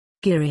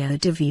Girija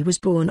Devi was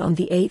born on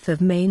 8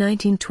 May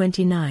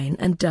 1929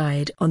 and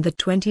died on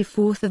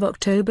 24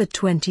 October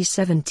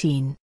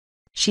 2017.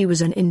 She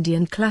was an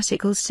Indian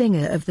classical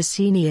singer of the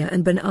Seniya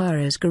and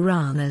Banaras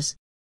gharanas.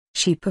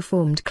 She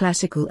performed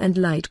classical and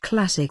light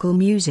classical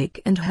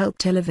music and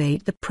helped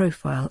elevate the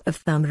profile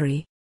of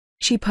Thumri.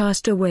 She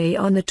passed away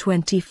on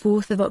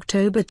 24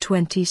 October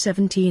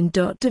 2017.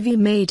 Devi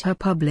made her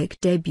public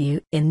debut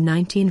in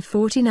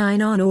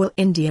 1949 on All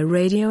India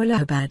Radio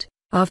Allahabad,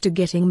 after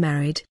getting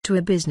married to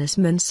a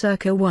businessman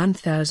circa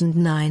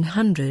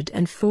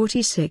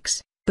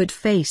 1946, but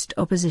faced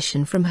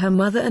opposition from her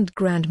mother and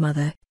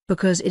grandmother,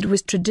 because it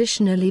was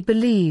traditionally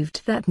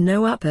believed that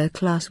no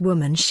upper-class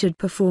woman should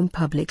perform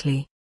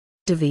publicly.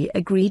 Devi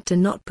agreed to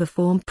not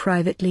perform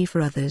privately for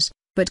others,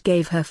 but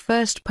gave her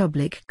first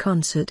public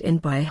concert in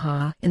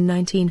Bihar in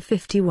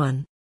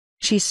 1951.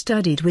 She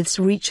studied with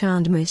Sri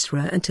Chand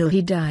Misra until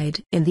he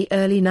died in the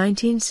early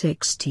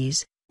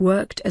 1960s,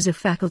 worked as a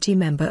faculty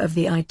member of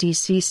the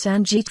ITC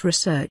Sangeet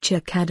Research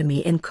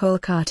Academy in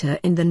Kolkata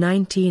in the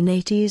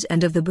 1980s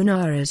and of the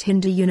Banaras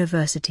Hindu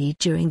University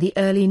during the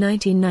early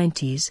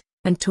 1990s,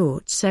 and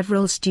taught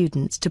several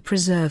students to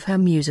preserve her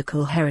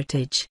musical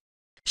heritage.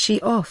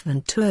 She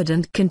often toured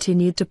and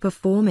continued to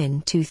perform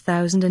in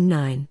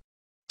 2009.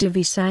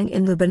 Devi sang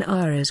in the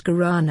Banaras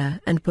gharana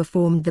and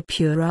performed the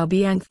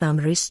purabi and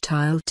Thumri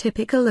style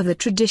typical of the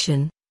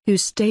tradition,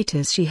 whose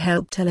status she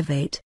helped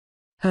elevate.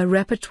 Her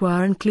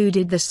repertoire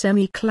included the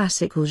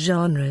semi-classical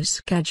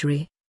genres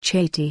kajri,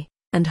 chaiti,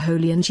 and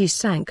holi, and she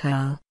sang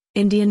khyal,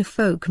 Indian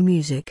folk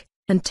music,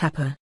 and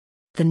tappa.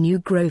 The New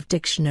Grove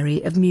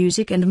Dictionary of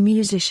Music and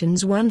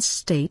Musicians once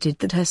stated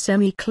that her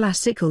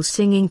semi-classical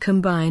singing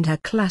combined her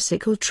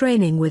classical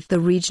training with the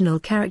regional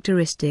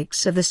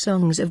characteristics of the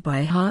songs of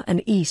Bihar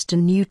and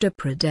eastern Uttar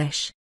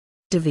Pradesh.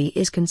 Devi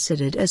is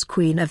considered as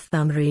Queen of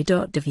Thumri.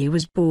 Devi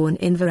was born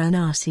in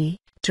Varanasi,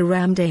 to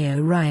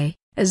Ramdeo Rai,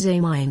 a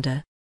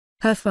zamindar.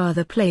 Her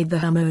father played the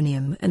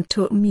harmonium and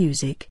taught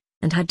music,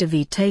 and had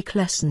Devi take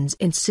lessons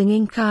in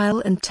singing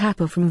khyal and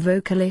tappa from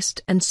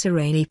vocalist and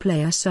sarangi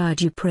player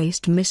Sarju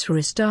Prasad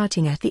Misra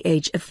starting at the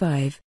age of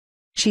 5.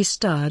 She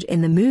starred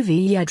in the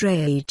movie Yaad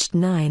aged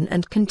 9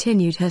 and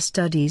continued her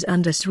studies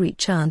under Sri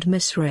Chand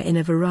Misra in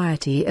a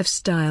variety of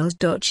styles.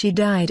 She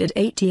died at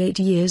 88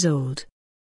 years old.